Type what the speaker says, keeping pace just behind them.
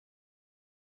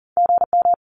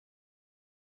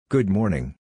Good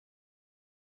morning.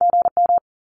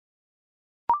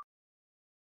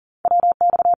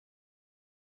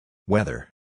 Weather.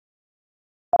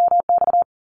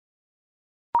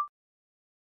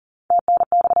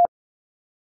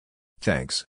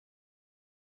 Thanks.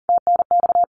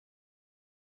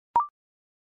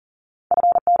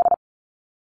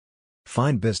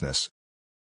 Fine business.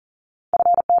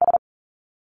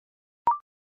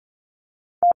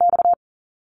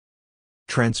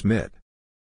 Transmit.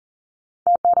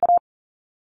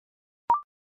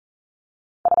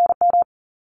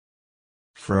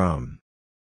 From.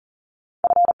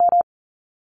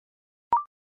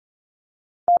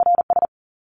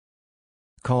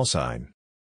 Call sign.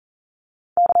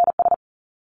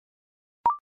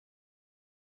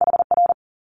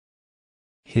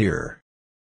 Here.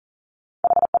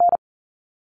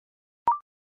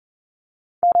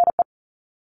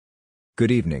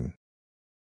 Good evening.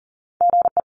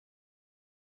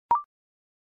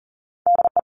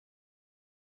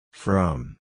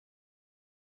 From.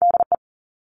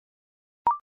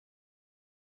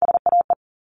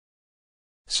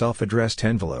 Self-addressed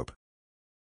envelope.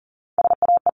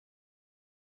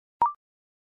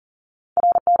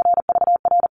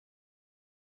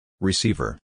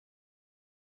 Receiver.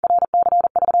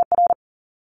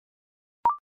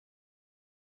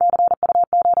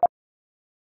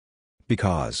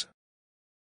 Because.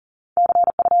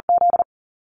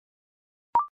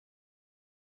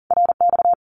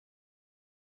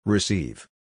 Receive.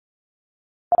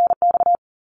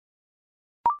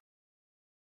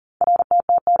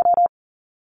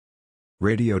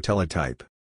 Radio teletype.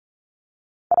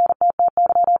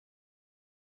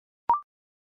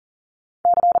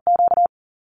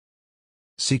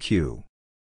 CQ.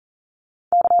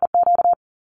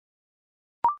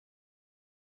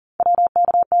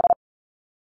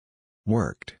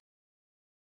 Worked.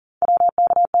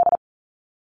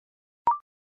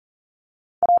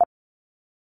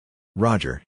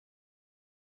 Roger.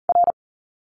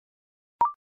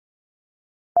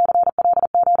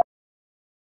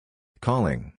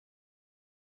 Calling.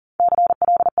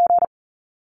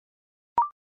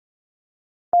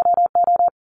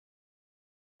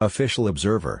 Official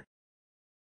observer.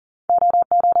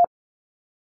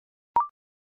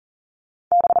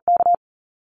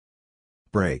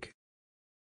 Break.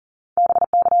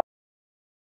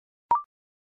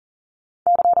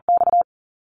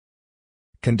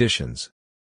 Conditions.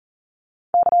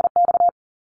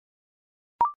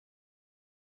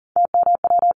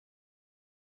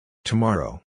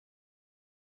 Tomorrow.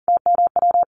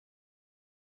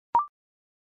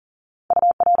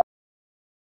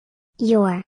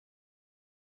 Your.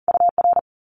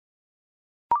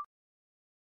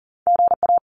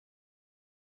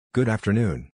 Good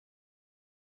afternoon.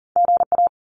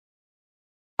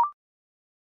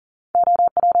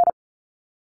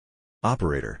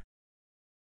 Operator.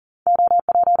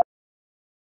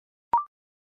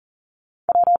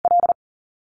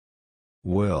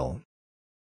 Will.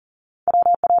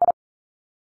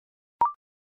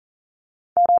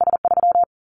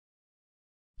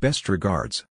 Best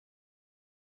regards.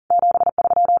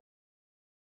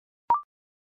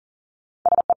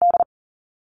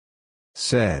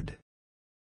 Said.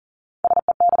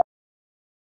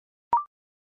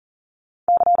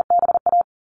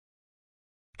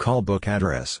 Call book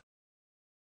address.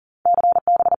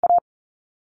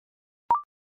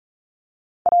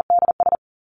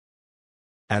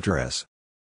 Address.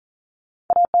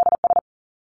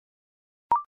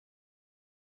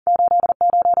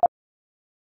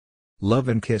 Love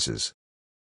and kisses.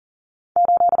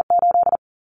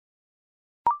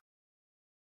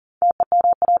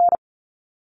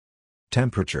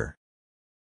 Temperature.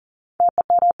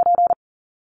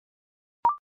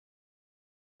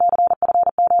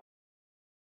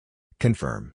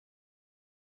 Confirm.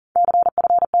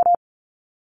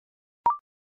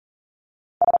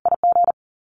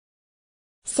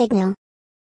 Signal.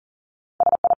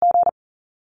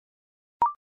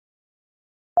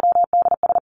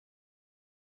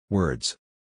 Words.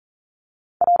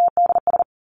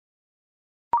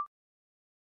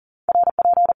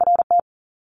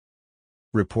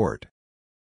 Report.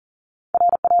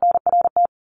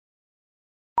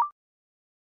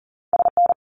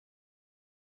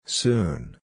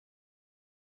 Soon.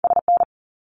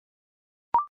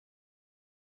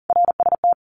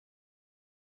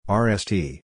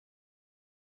 RST.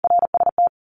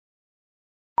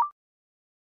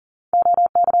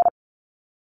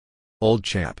 Old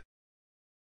chap.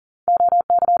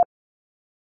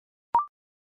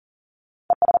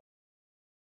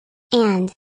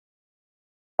 And.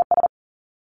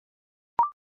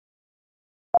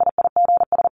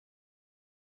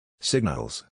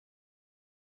 Signals.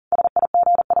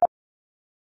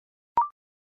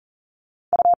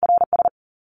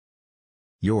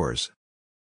 Yours.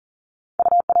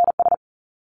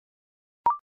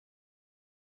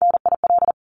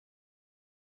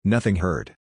 Nothing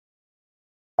heard.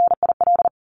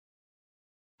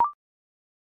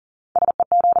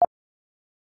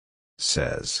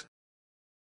 Says.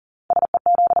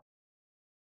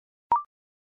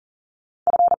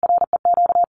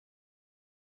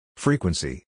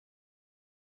 Frequency.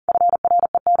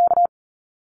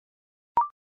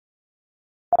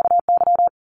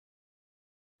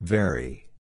 Very.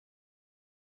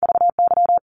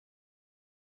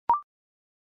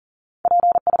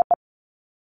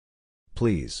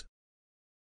 Please.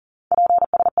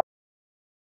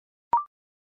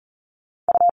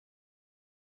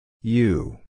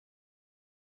 You.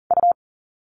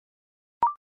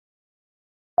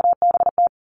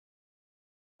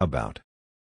 About.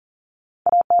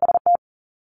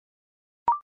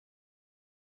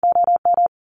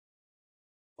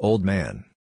 Old man.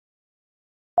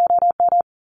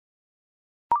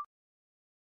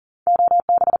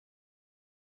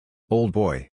 Old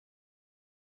boy.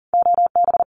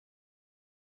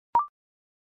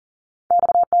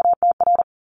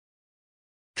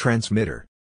 Transmitter.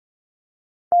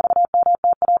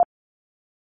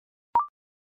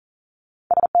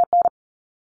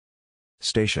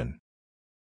 Station.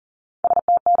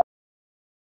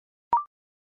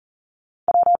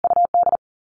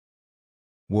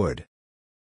 Wood.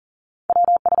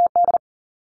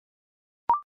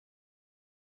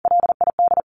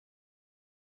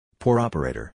 Poor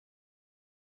operator.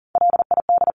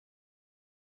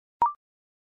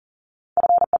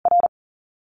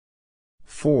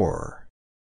 For.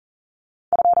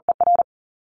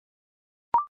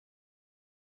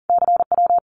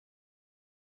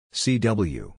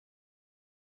 CW.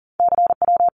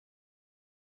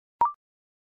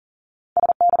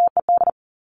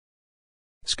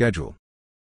 Schedule.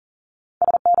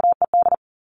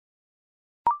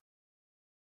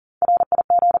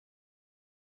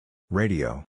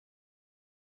 Radio.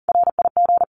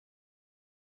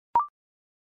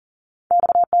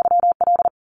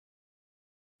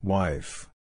 Wife.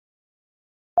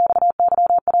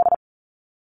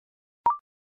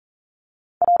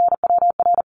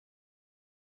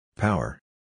 Power.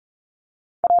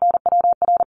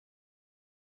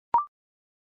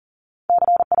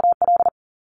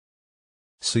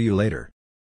 See you later.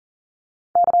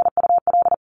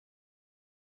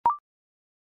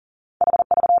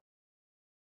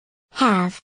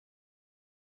 Have.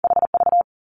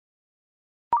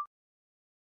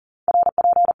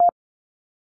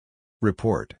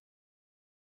 Report.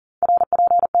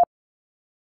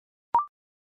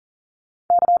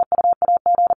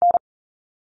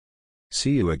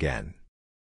 See you again.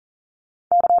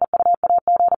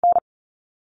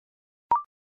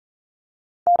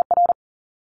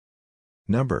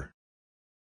 Number.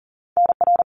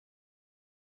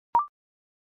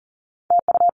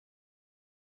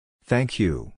 Thank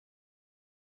you.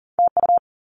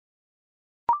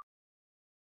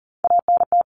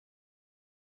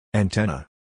 Antenna.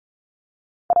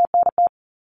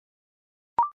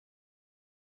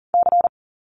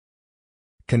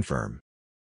 Confirm.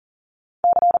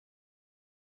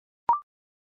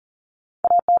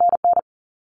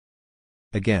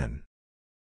 Again.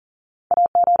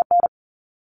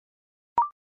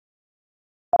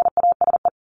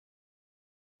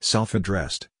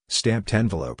 Self-addressed, stamped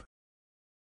envelope.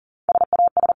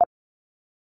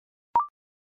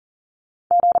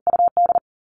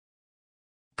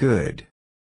 Good.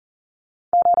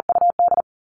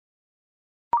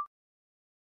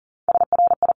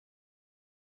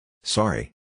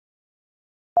 Sorry.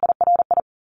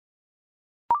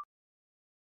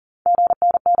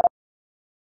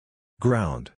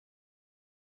 Ground.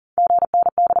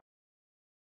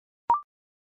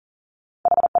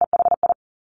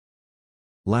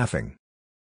 Laughing.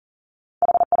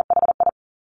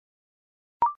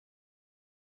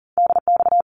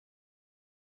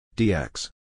 DX.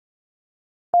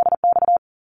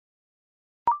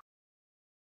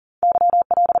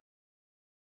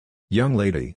 Young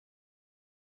lady.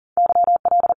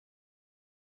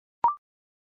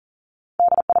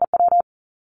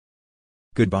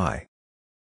 Goodbye.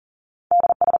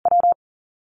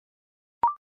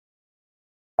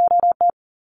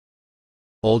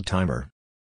 Old timer.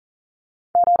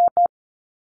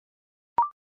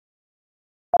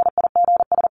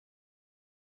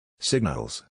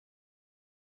 Signals.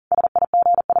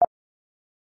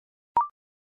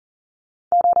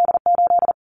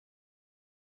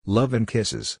 Love and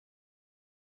kisses.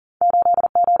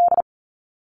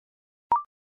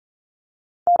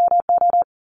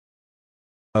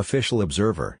 Official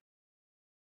observer.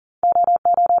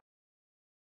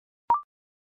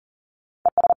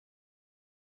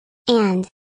 And.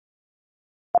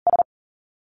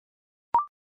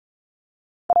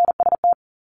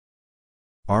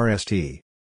 RST.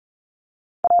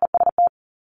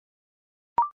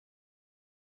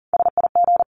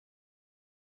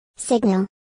 Signal.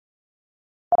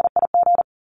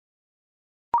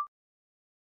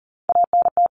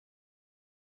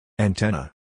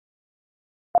 Antenna.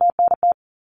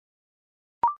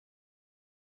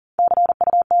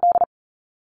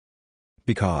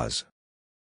 Because.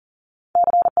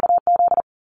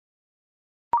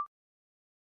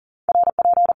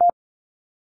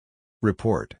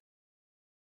 Report.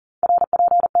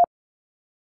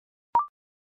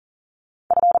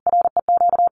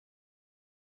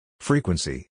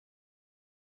 Frequency.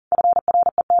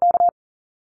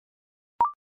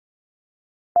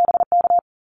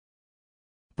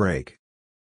 Break.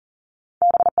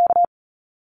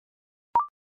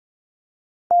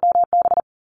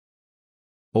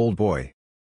 Old boy.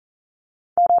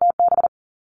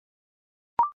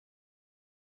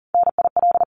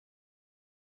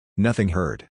 Nothing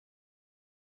heard.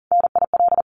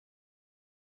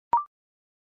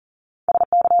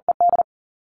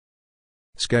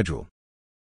 Schedule.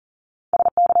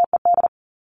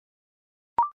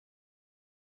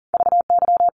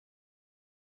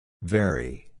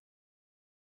 Very.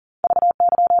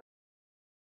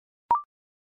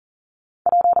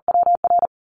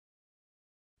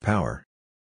 Power.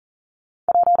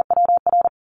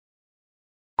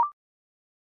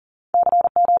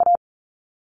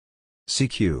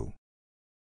 CQ.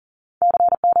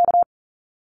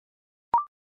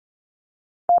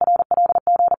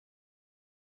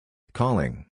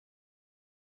 Calling.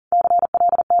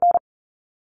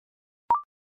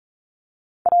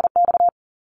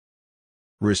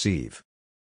 Receive.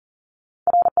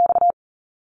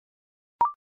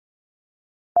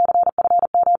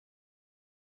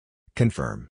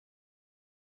 Confirm.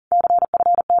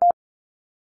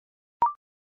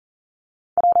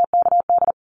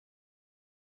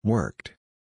 Worked.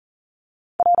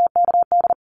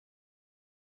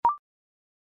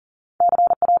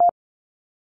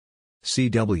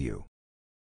 CW.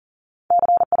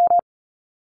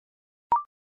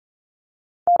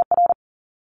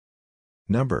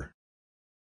 Number.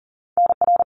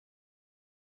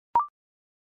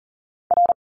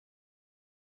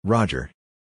 Roger.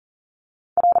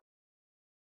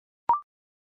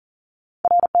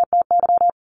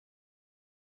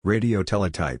 Radio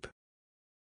teletype.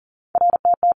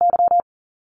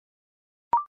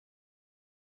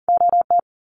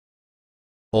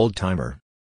 Old timer.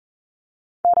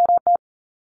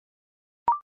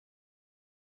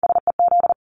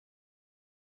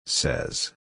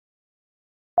 Says.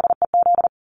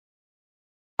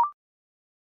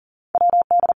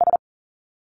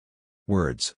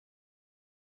 Words.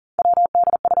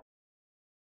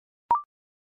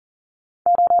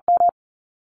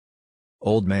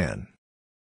 Old man.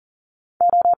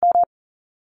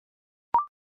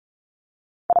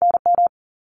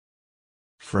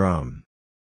 From.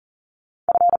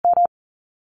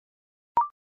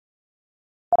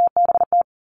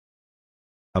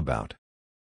 About.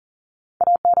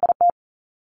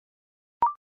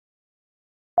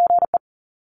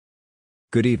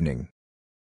 Good evening.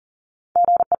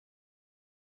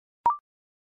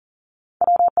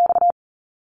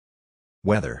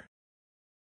 Weather.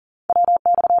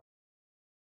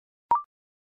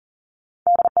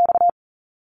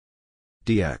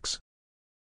 DX.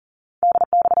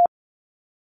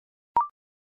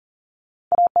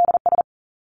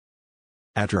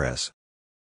 Address.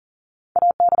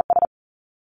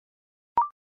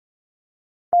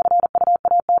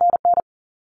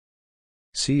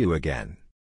 See you again.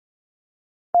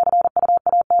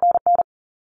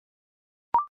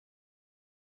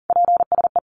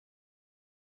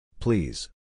 Please.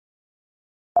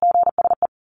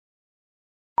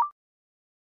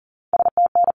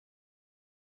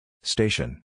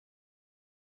 Station.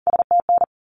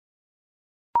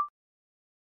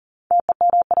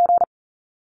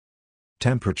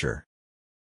 Temperature.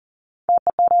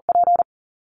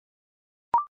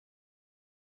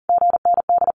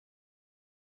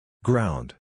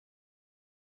 Ground.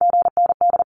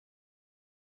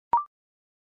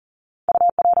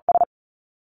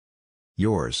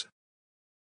 Yours.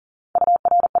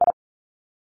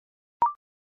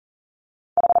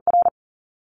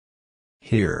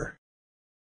 Here.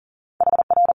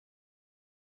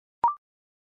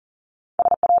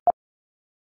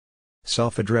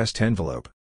 Self-addressed envelope.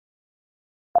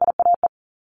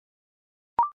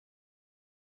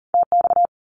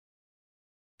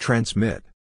 Transmit.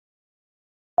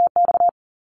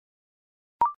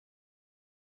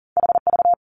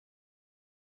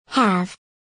 Have.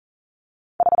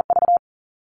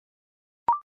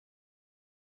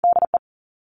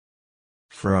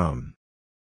 From.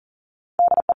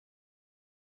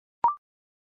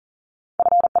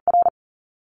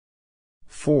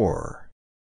 For.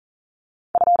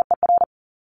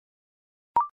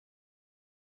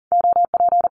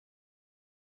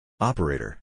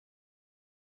 Operator.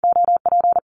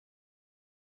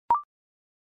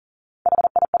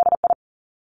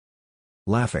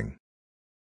 Laughing.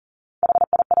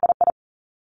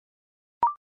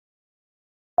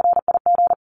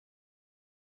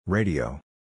 Radio.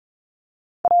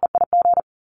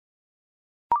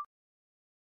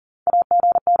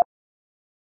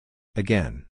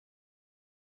 Again.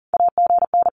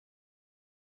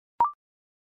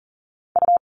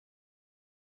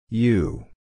 You.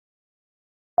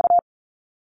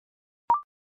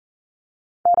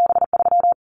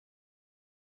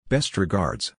 Best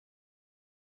regards.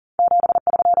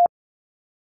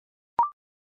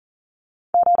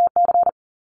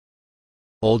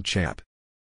 Old chap.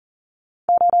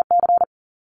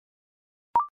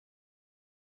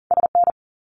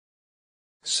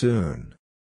 Soon.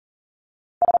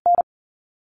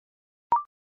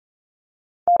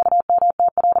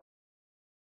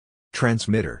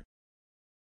 Transmitter.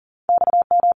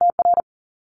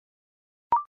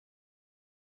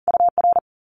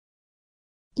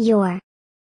 Your.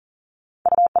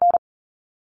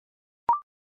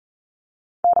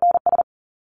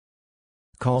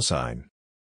 Call sign.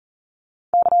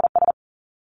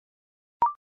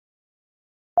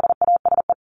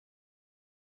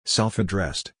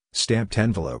 Self-addressed, stamped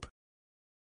envelope.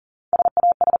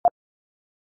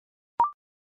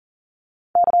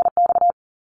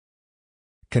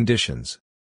 Conditions.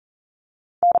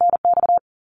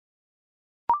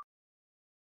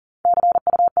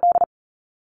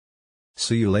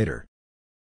 See you later.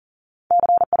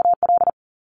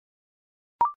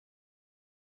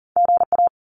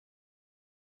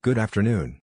 Good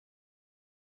afternoon.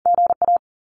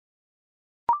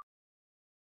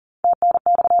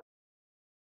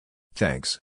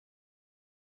 Thanks.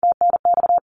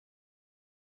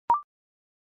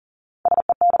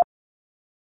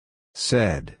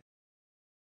 Said.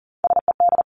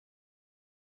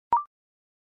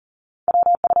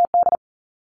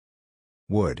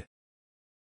 Would.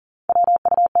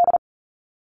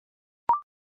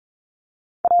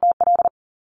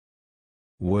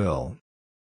 Will.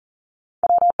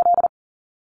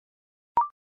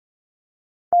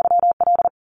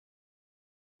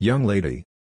 Young lady.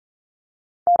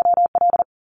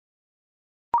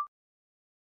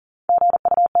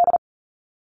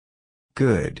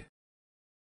 Good.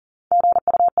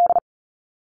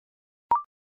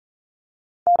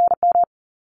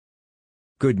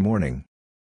 Good morning.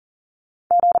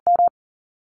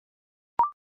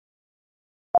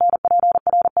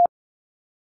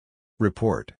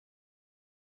 Report.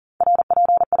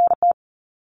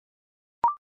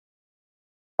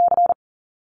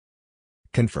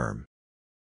 Confirm.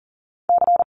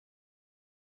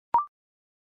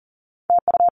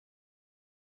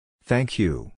 Thank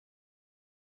you.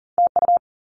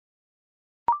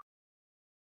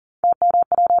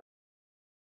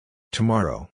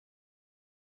 Tomorrow.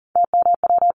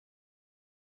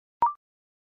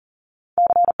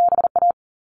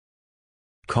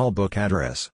 Call book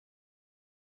address.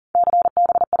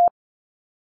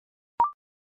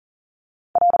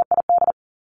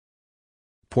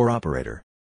 Poor operator.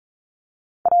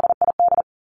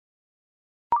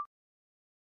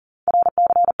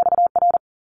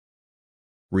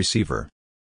 Receiver.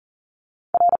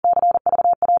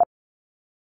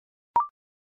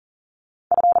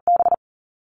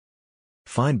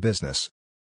 Fine business.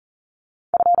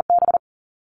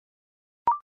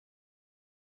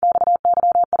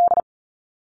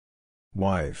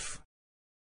 Wife.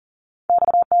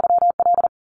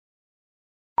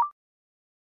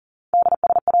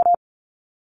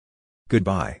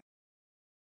 Goodbye.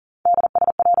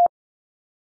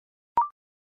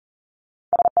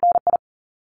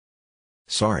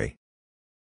 Sorry.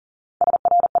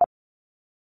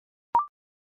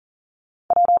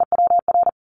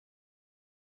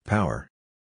 Power.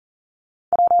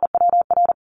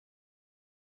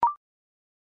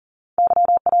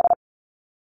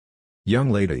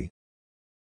 Young lady.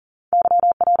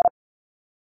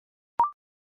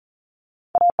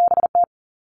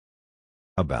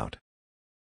 About.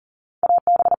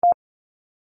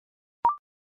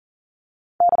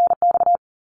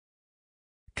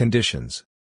 Conditions.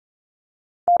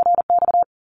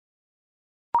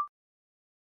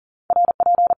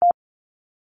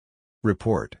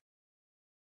 Report.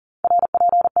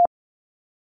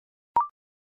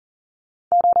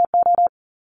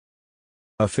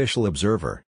 Official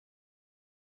observer.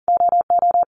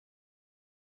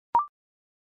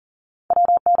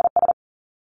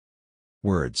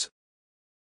 Words.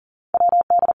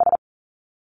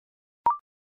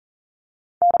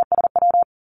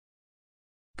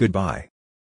 Goodbye.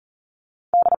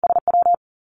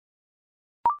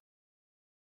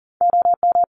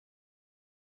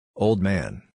 Old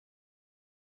man.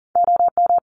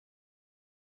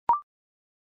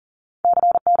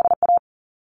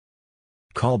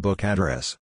 Call book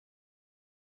address.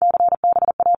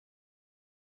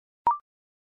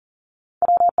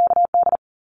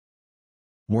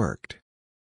 Worked.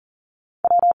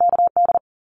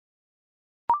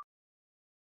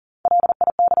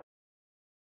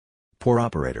 Poor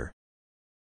operator.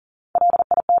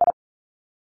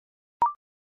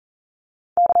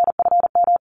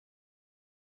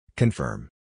 Confirm.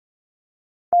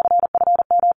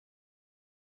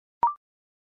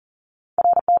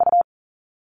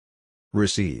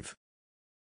 Receive.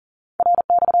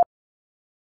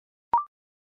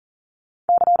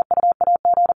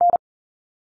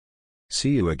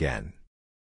 See you again.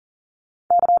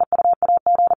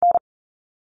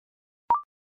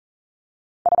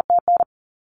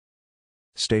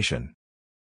 Station.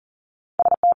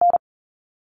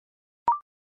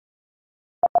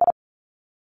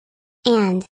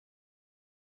 And.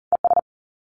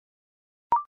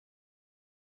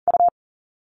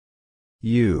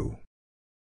 You.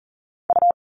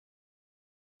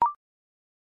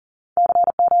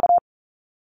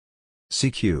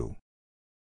 CQ.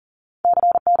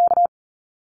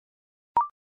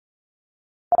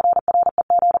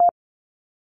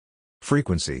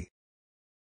 Frequency.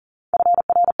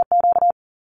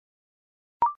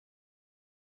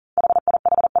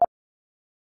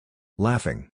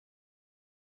 Laughing.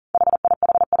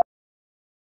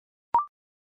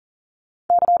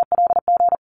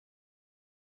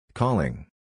 Calling.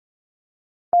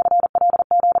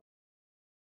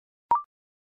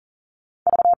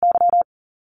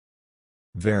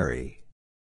 Very.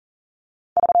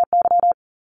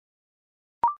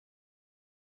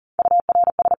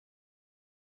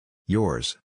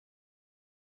 Yours.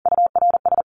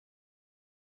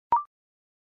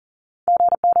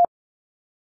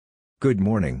 Good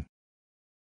morning.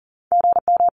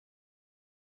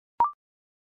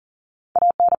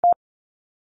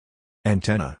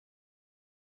 Antenna.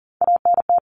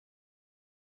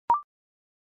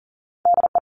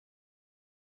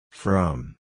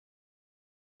 From.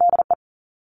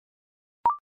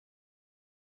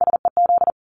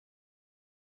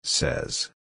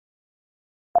 Says.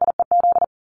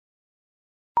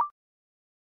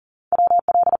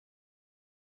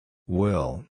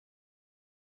 Will.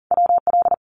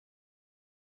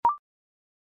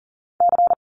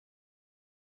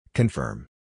 Confirm.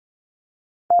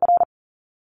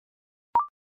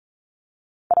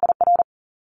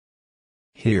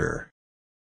 Here.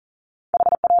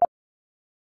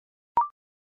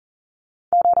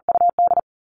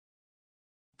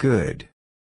 Good.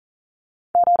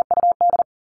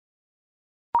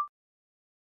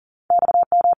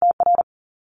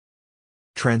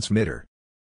 Transmitter.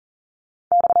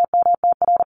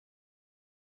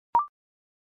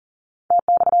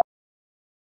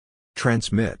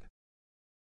 Transmit.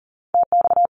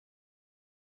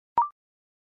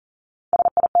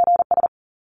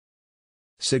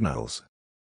 Signals.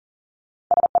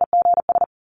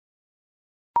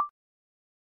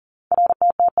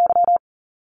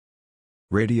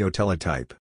 Radio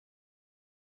teletype.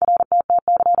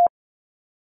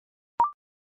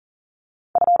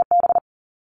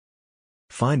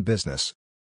 Fine business.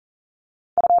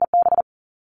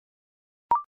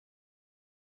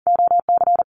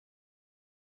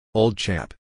 Old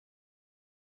chap.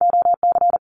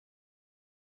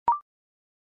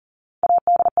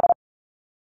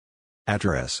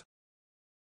 Address.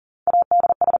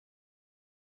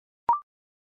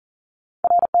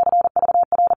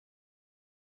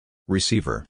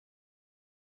 Receiver.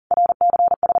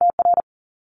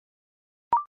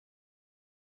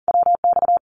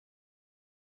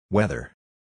 Weather.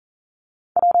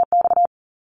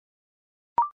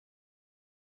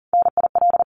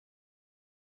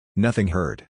 Nothing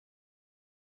heard.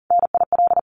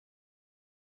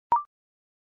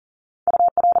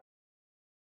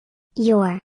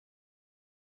 Your.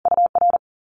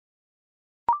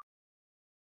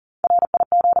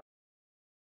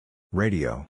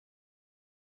 Radio.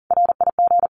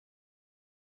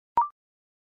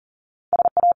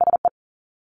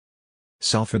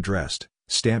 Self-addressed,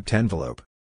 stamped envelope.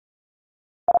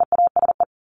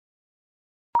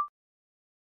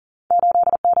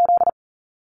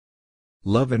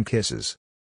 Love and kisses.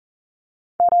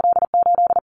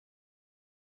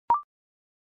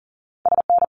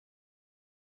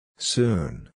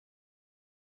 Soon.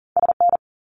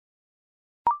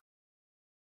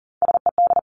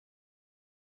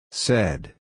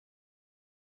 Said.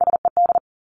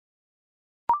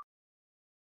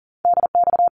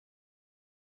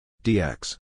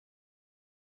 DX.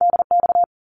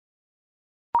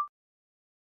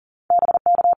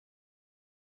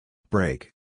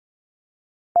 Break.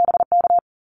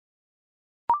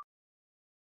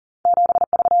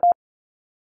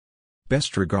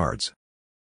 Best regards.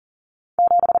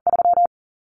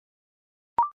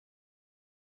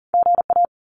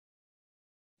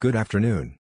 Good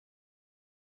afternoon.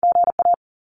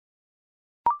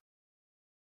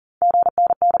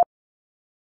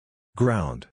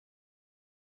 Ground.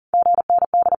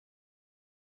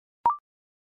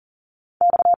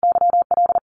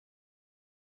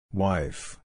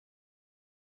 Wife.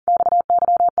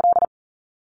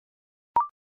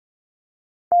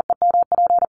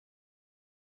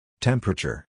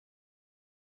 Temperature.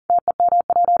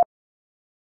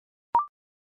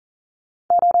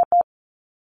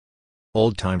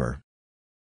 Old timer.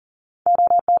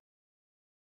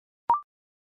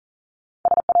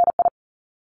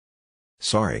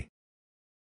 Sorry.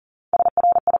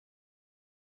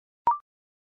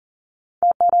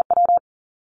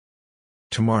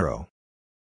 Tomorrow.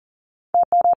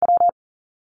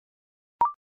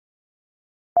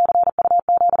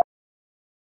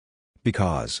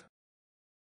 Because.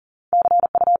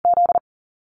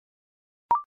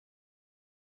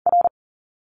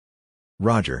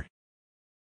 Roger.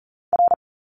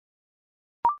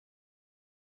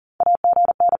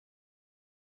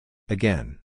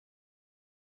 Again.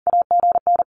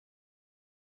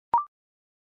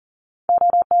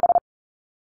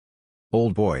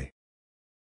 Old boy.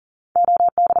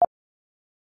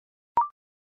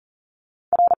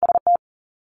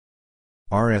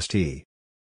 RST.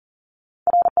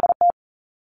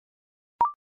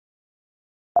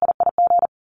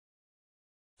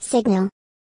 Signal.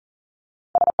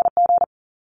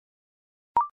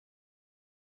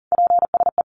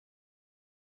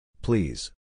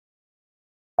 Please.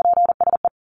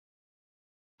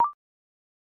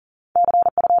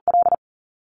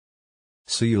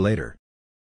 See you later.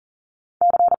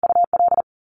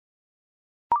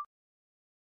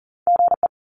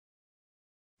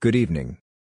 Good evening.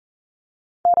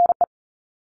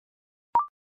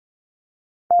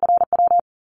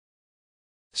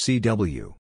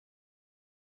 CW.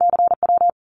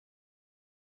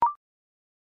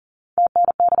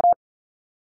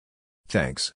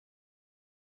 Thanks.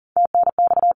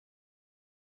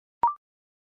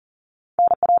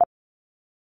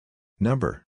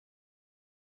 Number.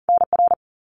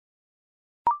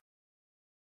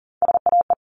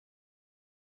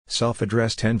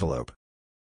 Self-addressed envelope.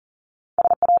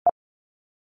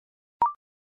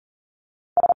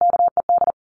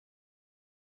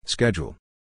 Schedule.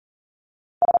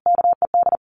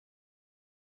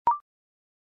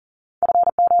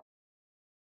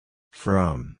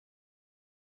 From.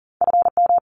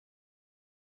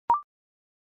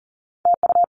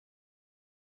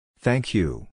 Thank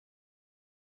you.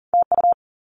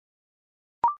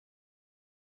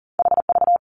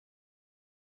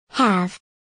 Have.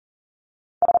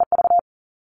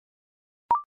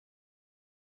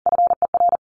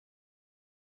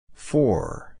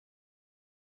 For.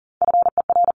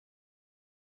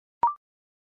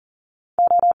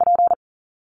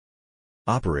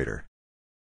 Operator.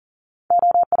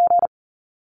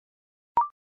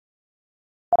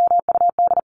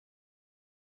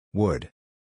 Would.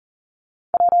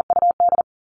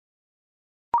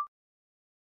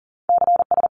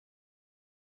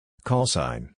 Call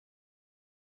sign.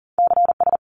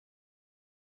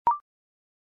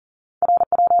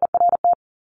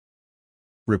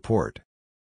 Report.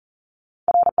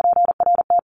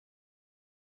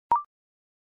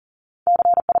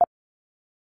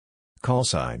 Call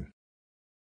sign.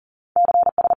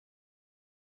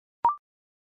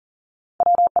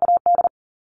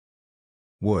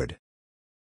 Would.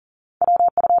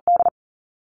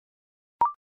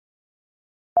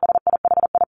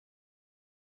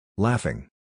 Laughing.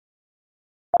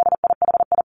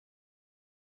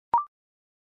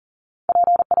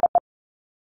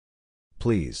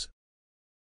 Please.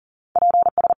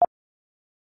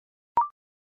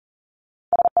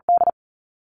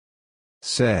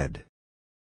 Said.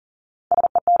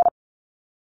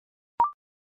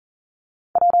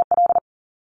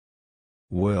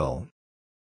 Will.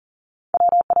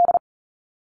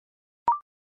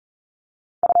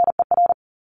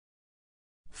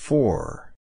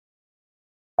 For.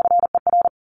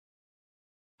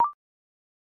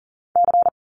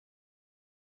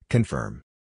 Confirm.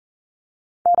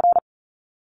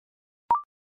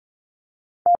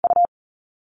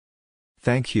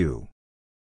 Thank you.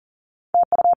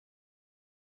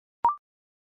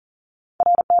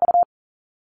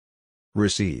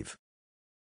 Receive.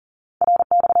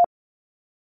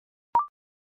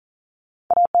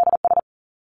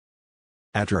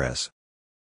 Address.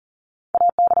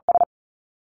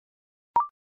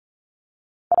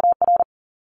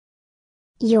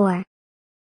 Your.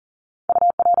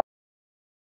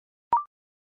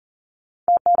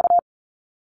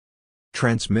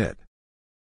 Transmit.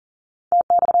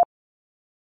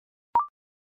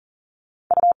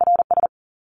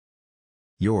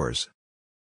 Yours.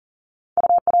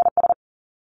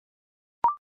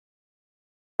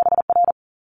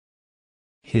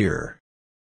 Here.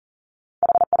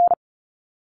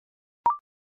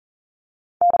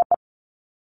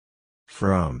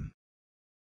 From.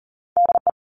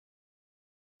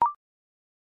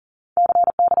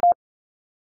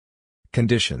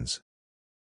 Conditions.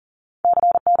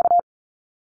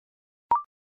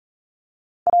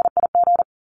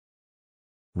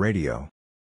 Radio.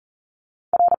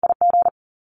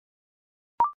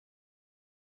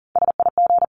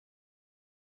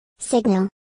 Signal.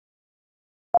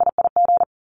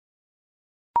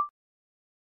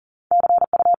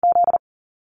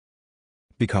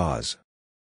 Because.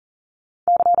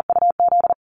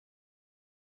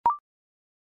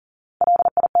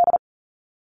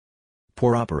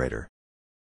 Poor operator.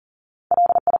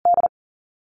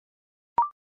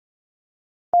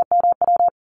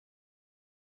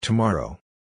 Tomorrow.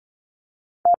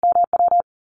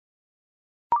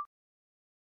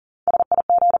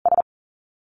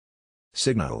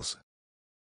 Signals.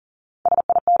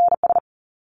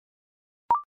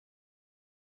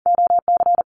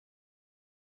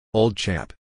 Old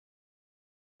chap.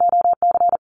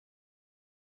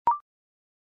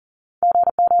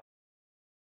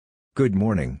 Good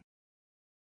morning.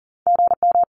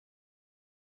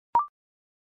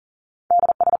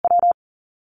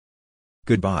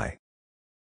 Goodbye.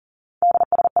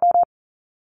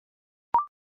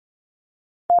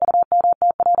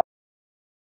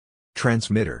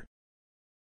 Transmitter.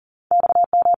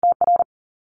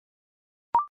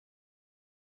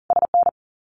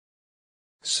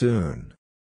 Soon.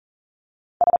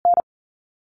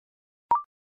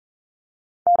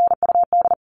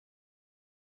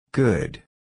 Good.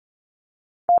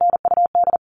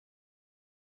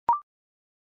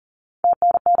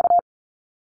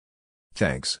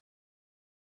 Thanks.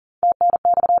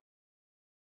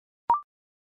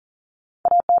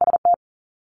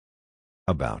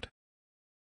 About.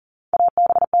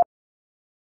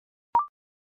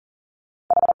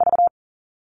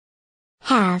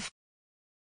 Have.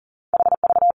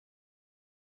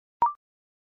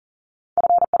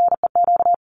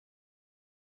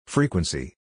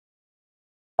 Frequency.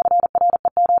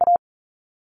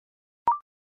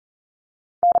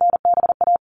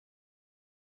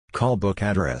 Call book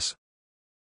address.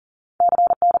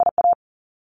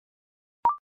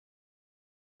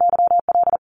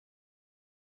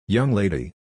 Young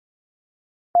lady.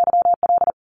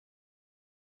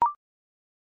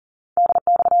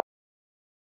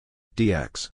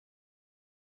 DX.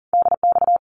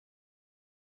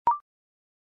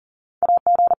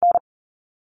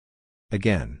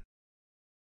 Again.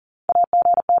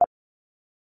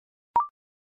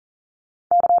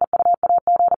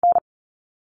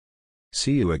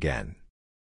 See you again.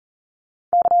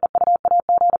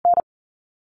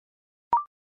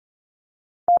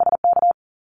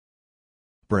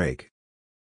 Break.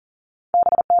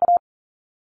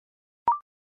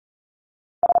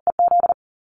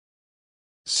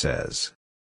 Says.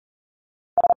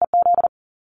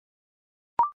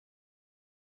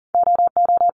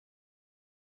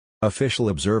 Official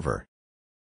observer.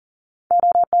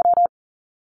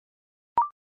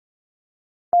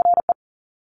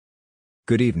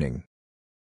 Good evening.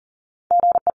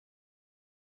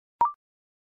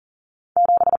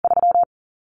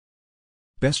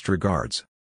 Best regards.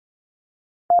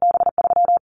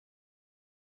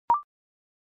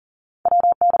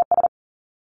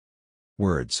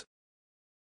 Words.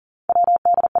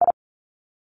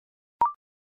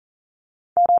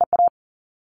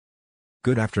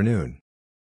 Good afternoon.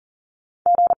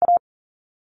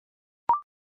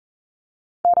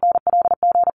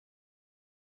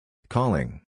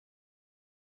 Calling.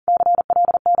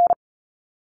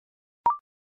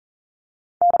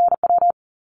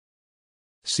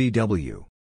 CW.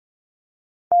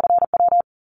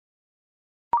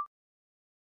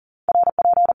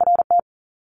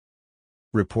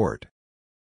 Report.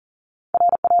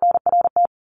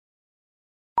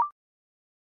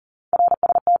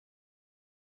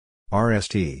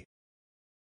 RST.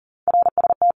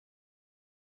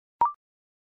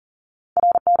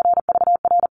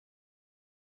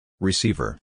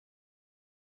 Receiver.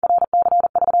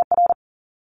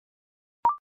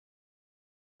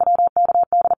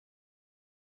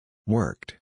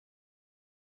 Worked.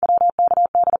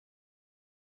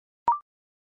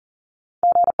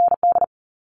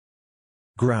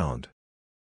 Ground.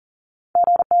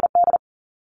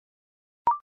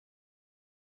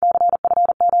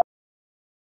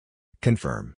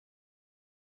 Confirm.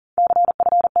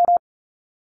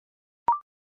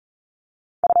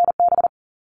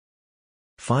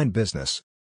 Find business.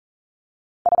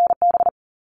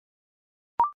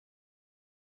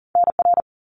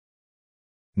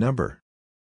 Number.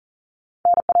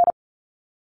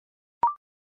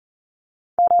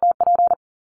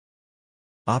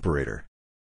 Operator.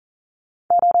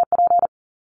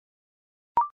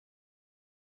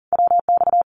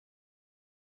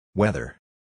 Weather.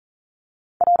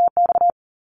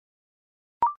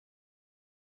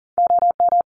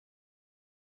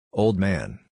 Old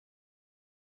man.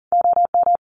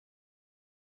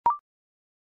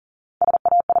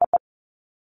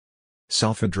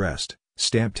 Self-addressed,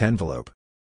 stamped envelope.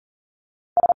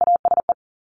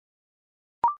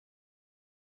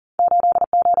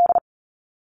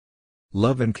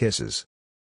 Love and kisses.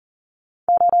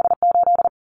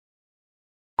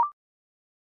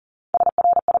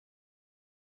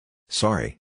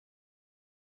 Sorry.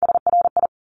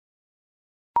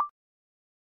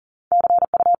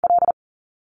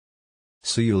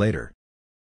 See you later.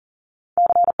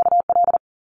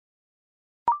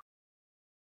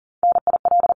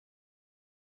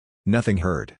 Nothing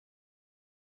heard.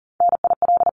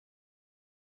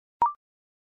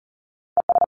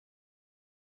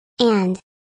 And.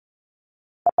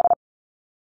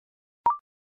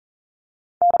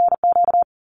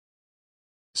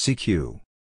 CQ.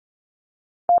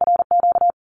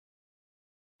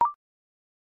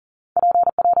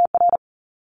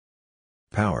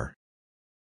 Power.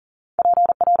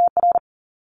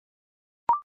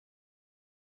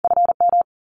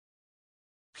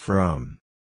 From.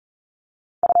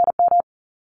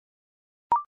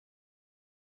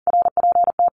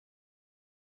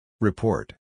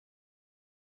 Report.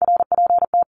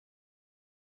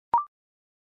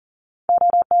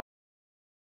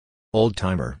 Old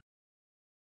timer.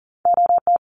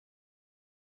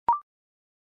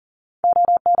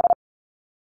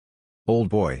 Old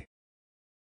boy.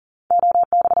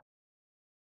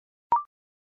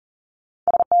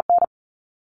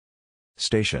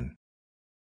 Station.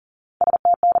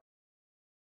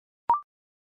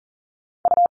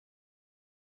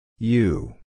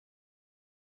 You.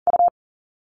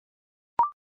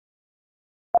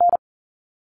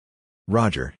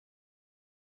 Roger.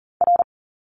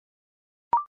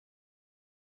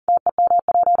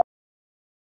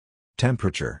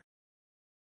 Temperature.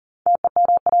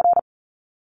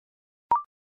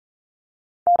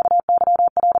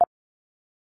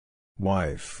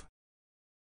 Wife.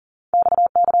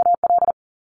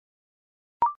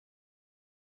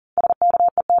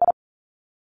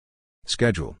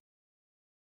 Schedule.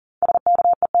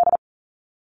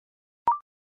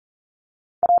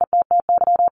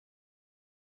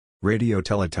 Radio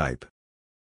teletype.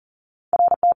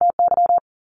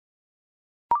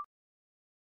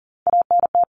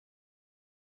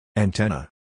 Antenna.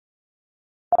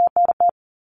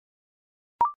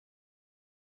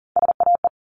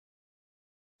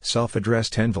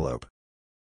 Self-addressed envelope.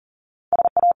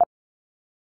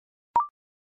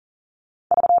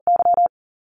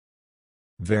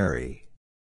 Very.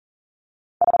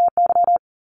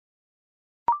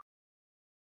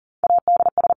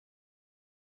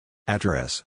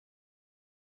 Address.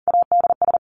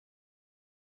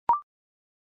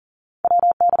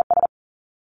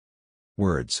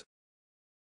 Words.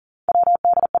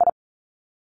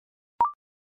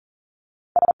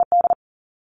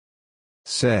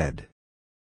 Said.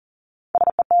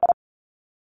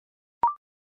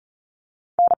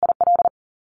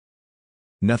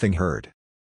 Nothing heard.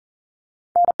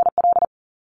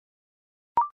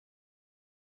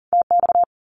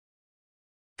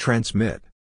 Transmit.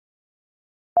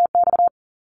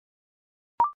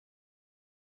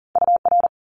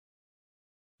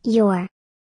 Your.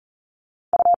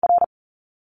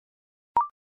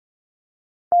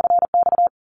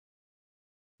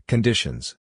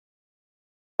 Conditions.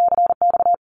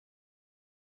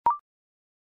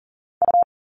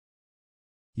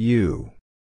 You.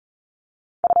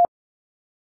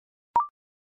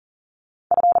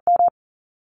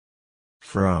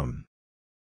 From.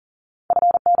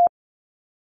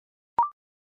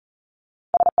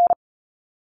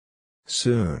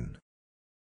 Soon.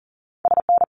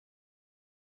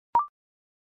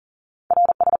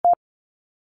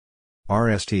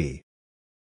 RST.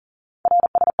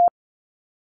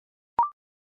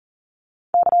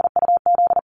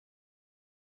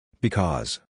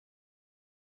 Because.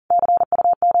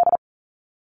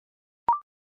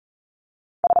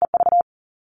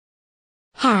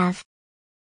 Have.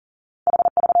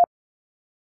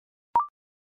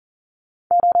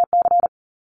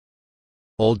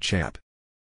 Old chap.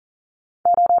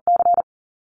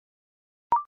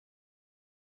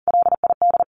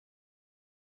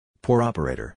 Poor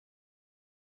operator.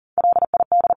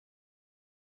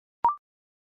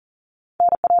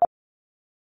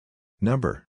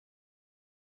 Number.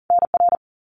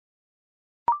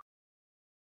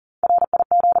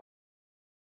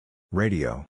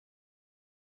 Radio.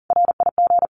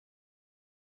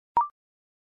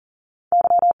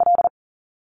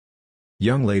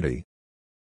 Young lady.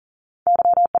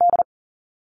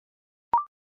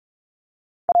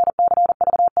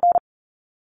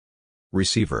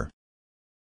 Receiver.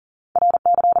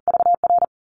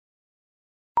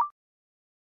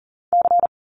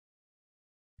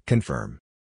 Confirm.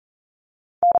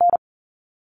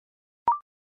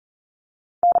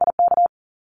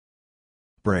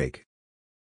 Break.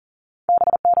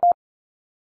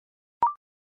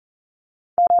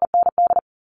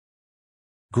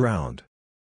 Ground.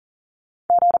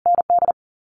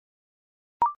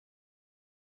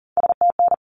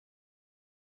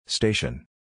 Station.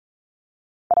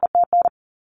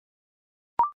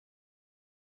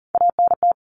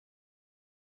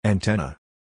 Antenna.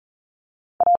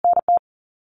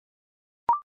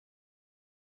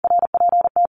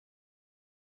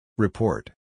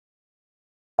 Report.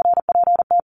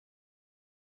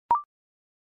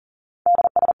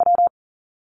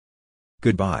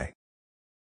 Goodbye.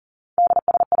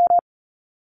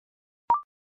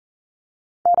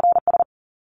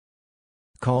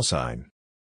 Call sign.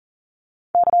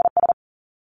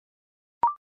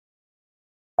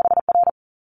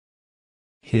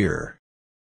 Here.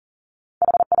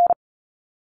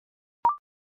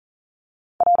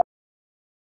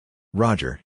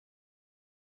 Roger.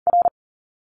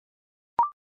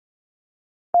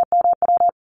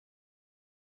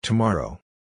 Tomorrow.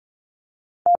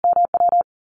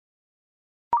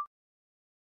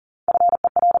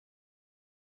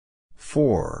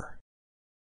 For.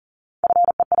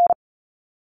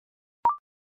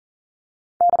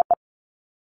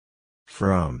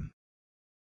 From.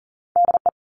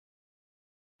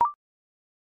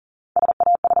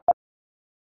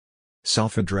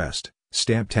 Self-addressed,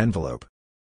 stamped envelope.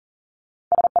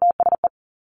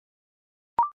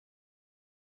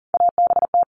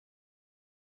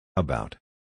 About.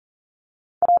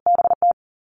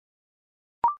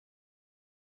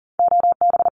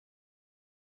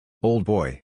 Old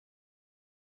boy.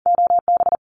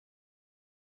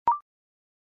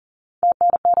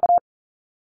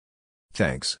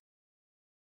 Thanks.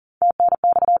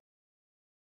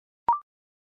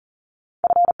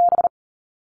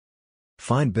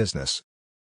 Fine business.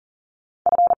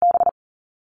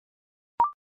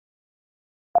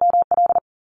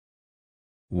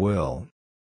 Will.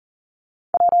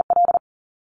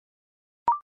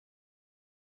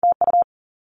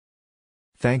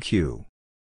 Thank you.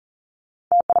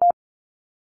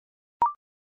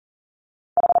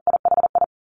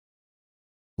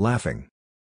 Laughing.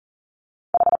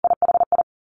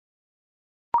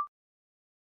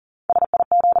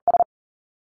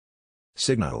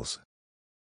 Signals.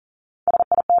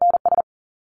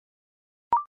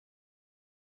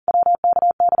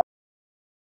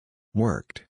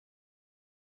 Worked.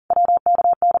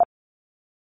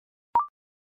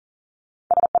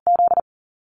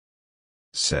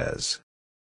 Says.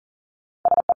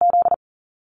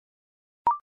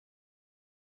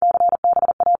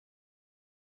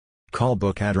 Call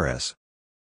book address.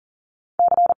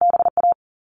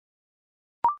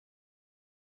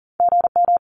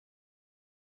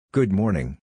 Good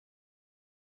morning.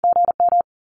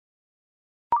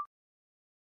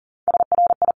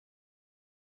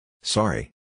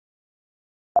 Sorry.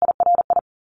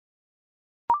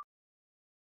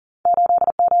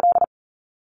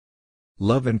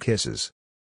 Love and kisses.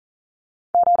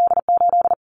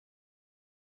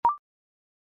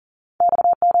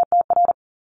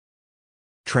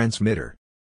 Transmitter.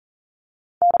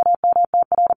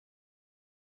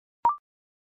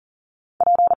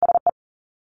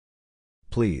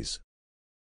 Please.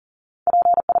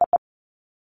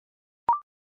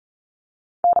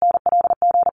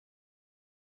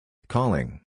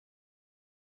 Calling.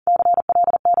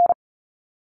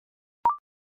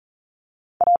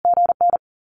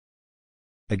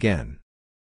 Again.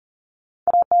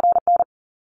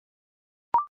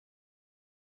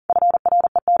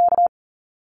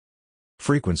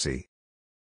 Frequency.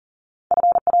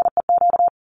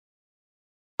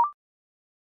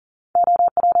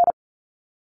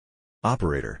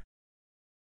 Operator.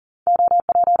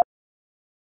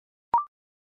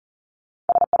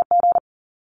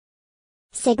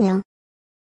 Signal.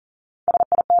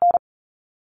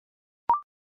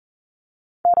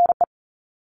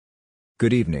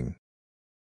 Good evening.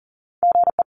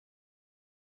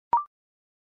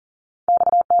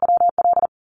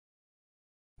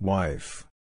 Wife.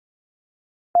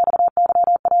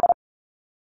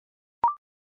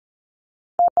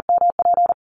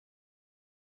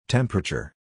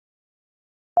 Temperature.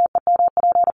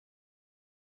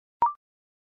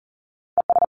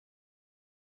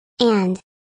 And.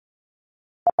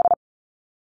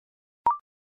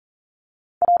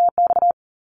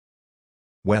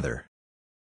 Weather.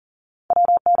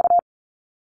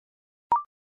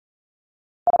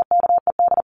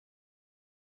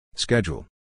 Schedule.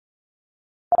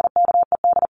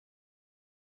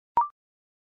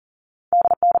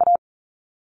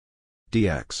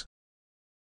 DX.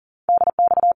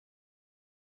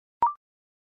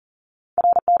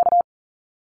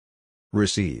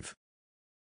 Receive.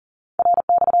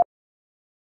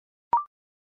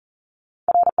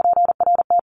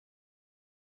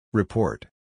 Report.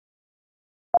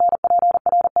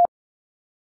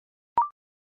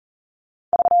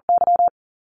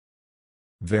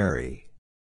 Very.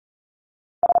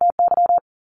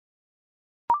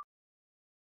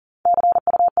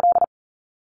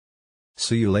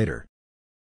 See you later.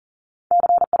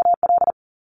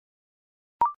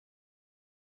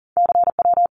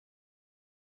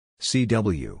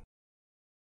 CW.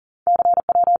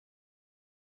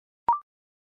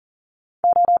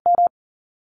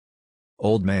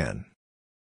 Old man.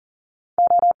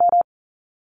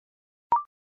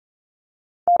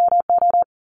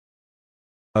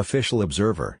 Official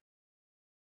observer.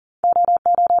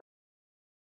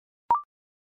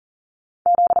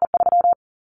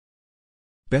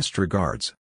 Best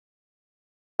regards.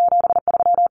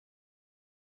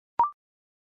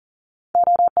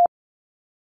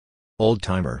 Old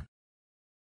timer.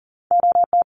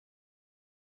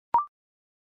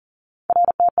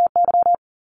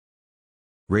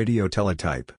 Radio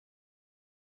teletype.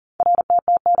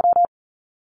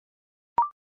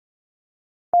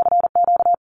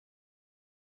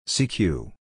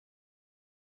 CQ.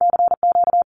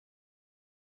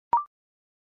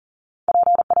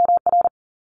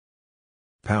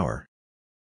 Power.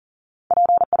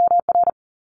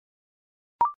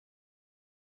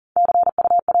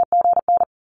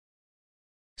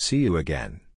 See you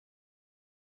again.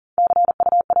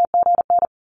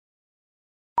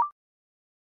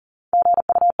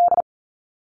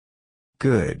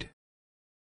 Good.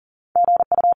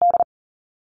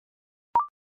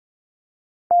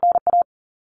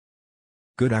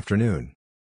 Good afternoon.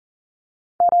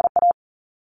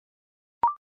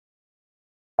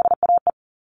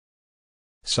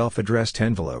 Self-addressed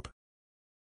envelope.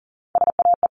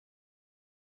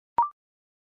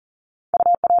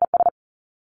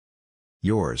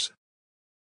 Yours.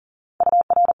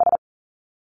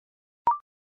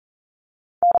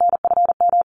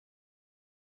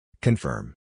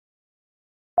 Confirm.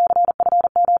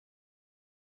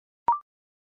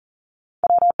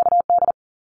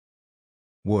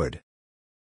 Would.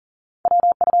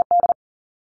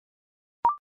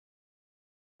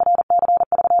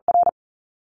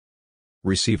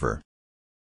 Receiver.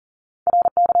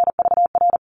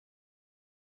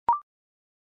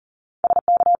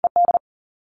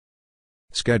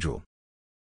 Schedule.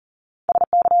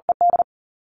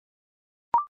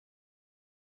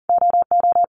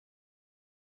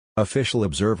 Official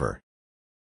observer.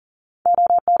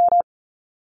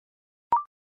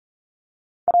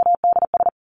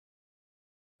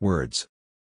 Words.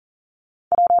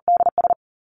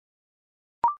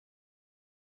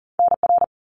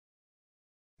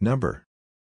 Number.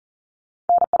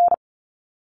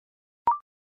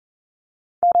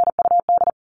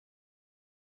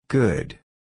 Good.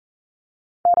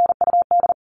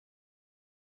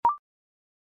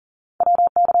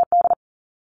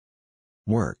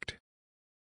 Worked.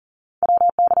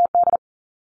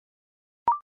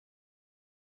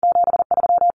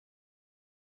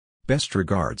 Best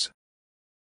regards.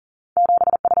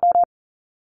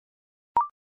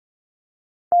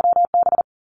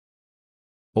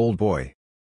 Old boy.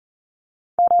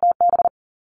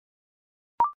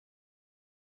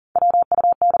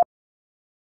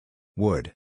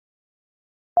 Would.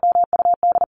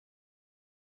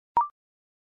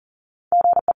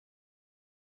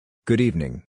 Good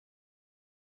evening.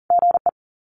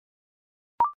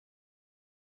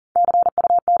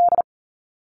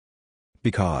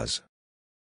 Because.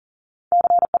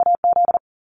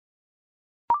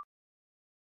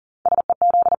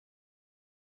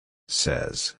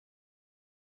 Says.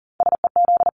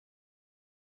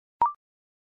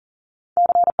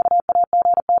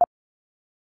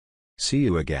 See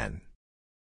you again.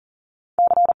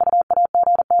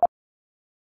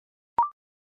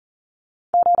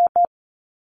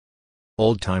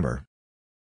 Old timer.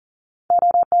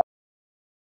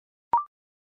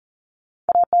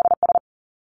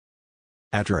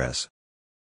 Address.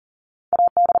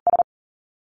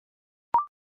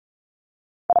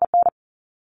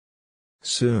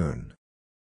 Soon.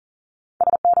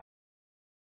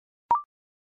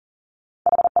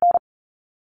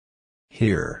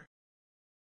 Here.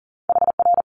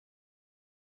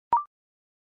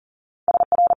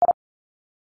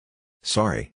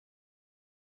 Sorry.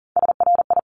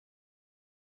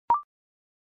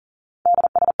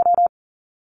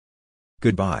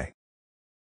 Goodbye.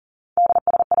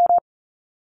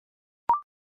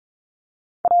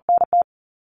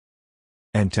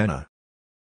 Antenna.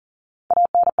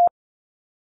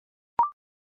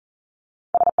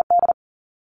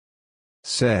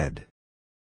 Said.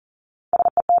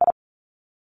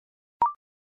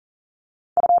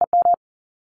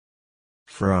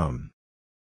 From.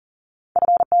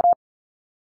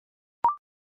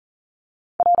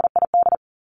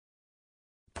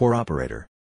 Poor operator.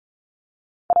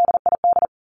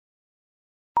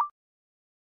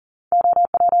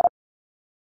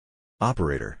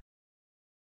 Operator.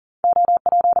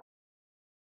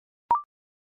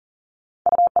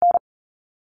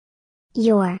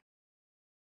 Your.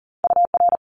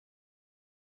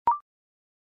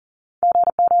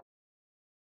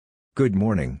 Good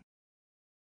morning.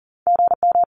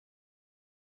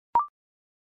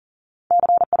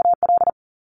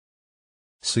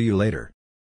 See you later.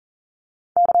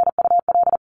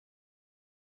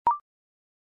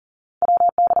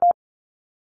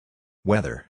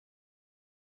 Weather.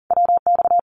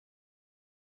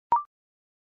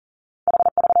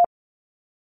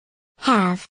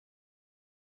 Have.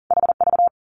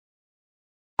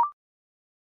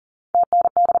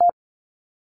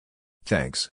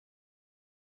 Thanks.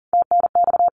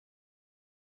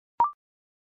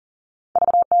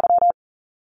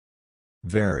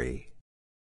 Very.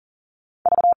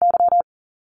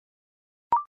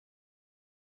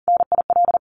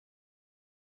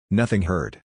 Nothing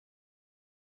heard.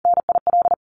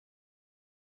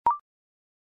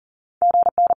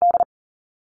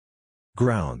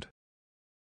 Ground.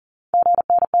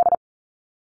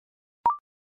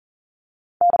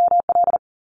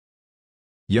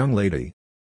 Young lady.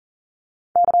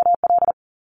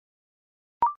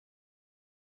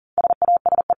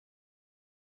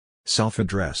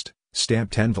 Self-addressed,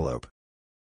 stamped envelope.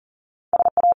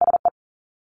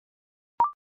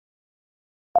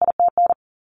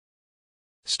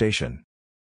 Station.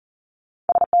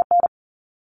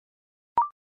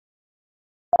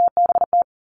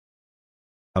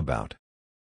 About.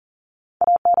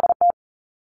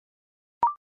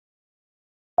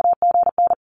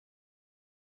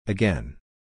 Again.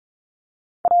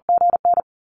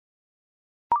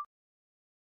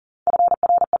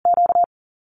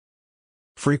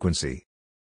 Frequency.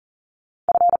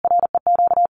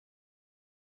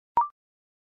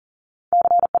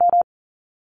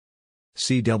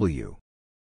 CW.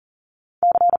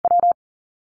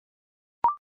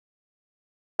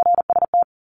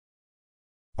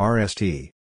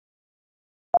 RST.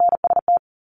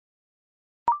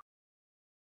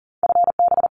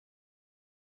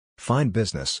 Fine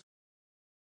business.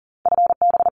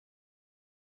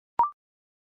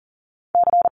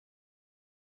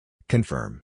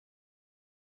 Confirm.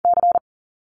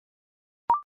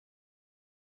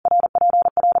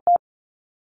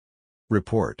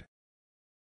 Report.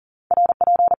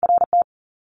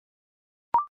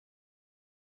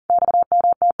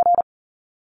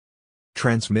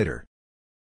 Transmitter.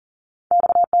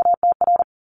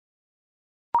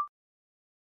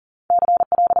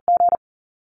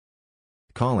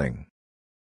 Calling.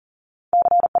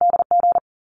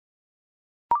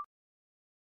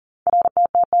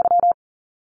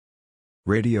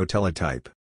 Radio teletype.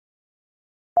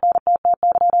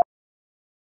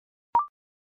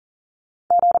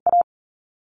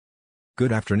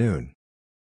 Good afternoon.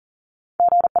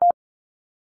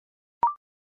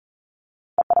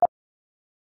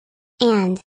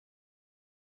 And.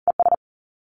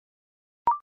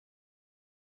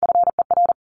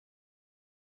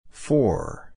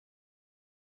 For.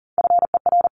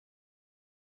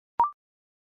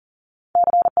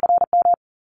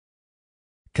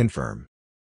 Confirm.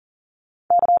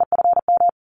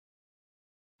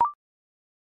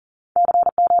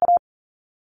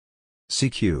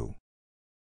 CQ.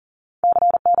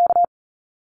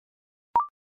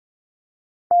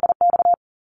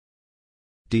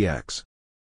 DX.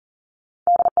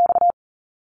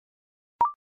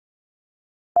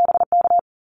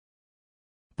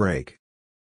 Break.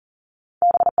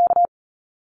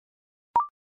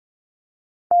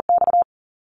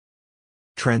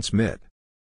 Transmit.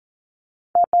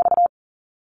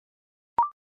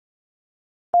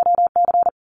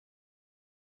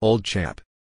 Old chap.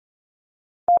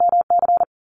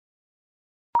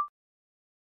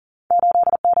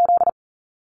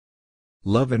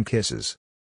 Love and kisses.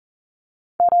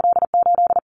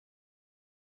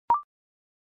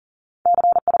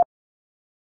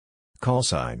 Call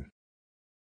sign.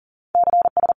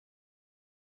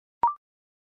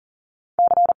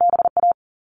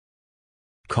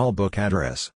 Call book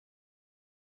address.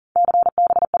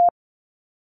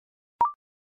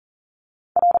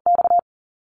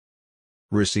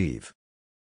 Receive.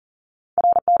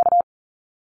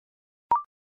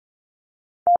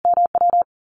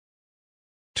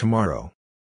 Tomorrow.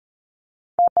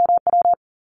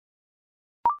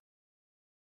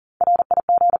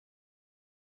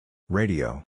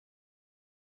 Radio.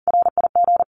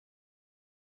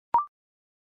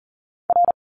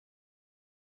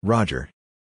 Roger.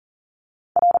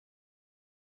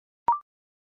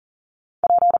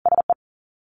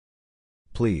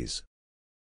 Please.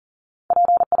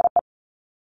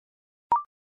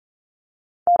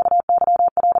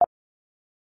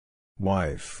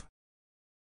 Wife.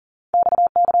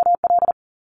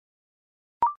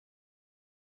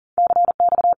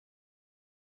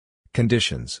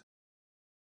 Conditions.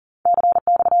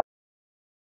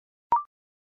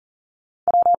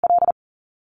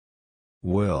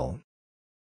 Will.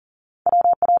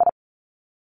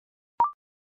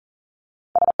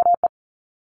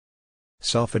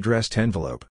 Self-addressed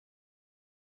envelope.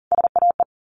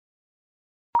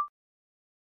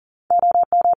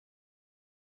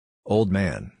 Old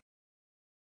man.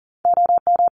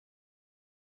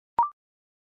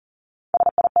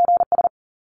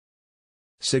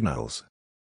 Signals.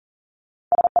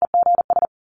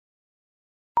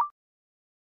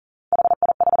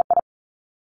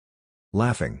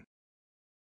 Laughing.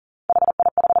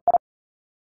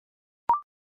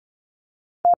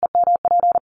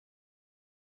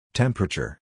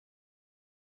 Temperature.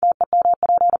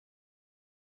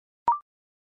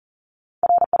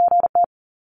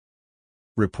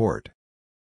 Report.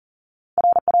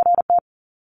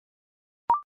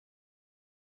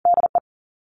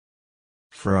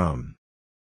 From.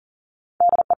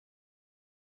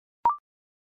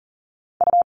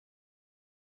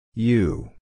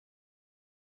 You.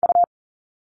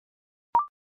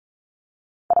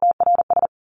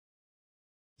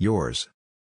 Yours.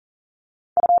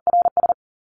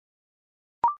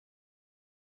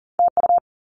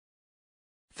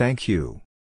 Thank you.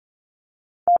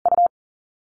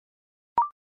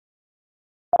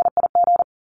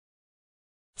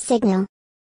 Signal.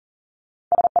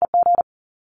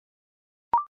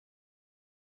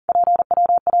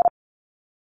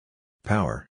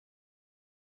 Power.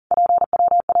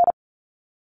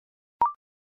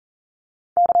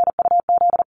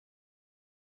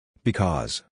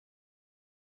 Because.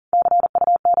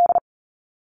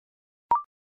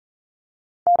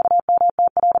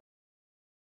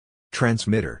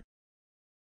 Transmitter.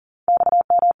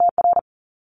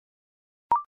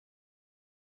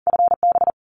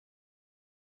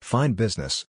 Fine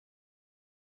business.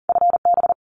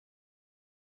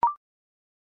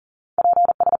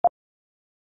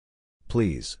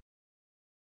 Please.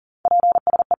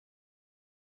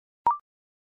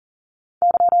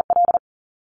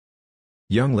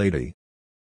 Young lady.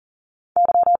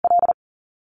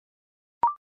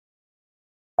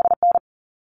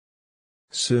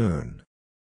 Soon.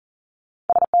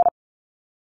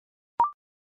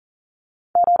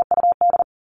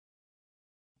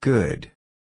 Good.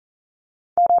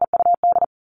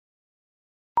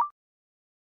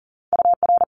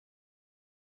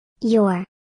 Your.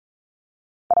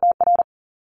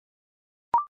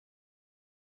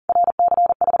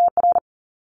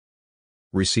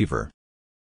 Receiver.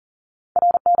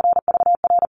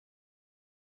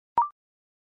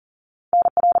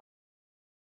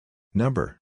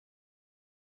 Number.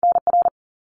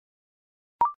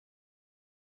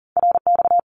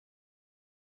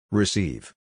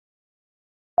 Receive.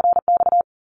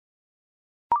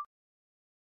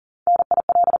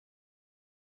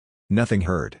 Nothing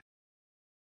heard.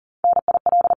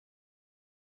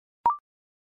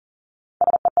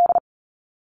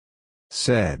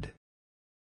 Said.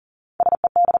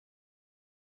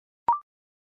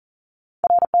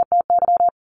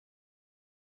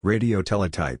 Radio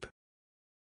teletype.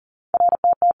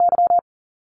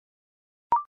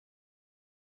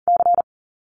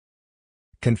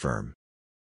 Confirm.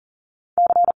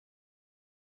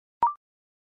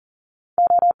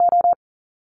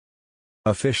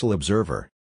 Official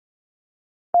observer.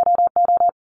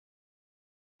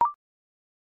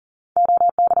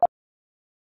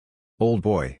 Old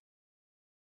boy.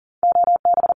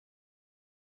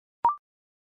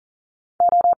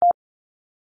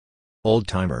 Old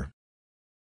timer.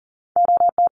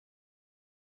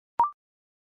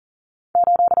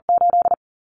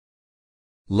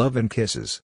 Love and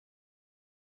kisses.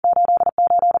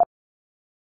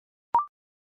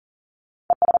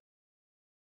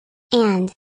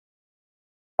 And.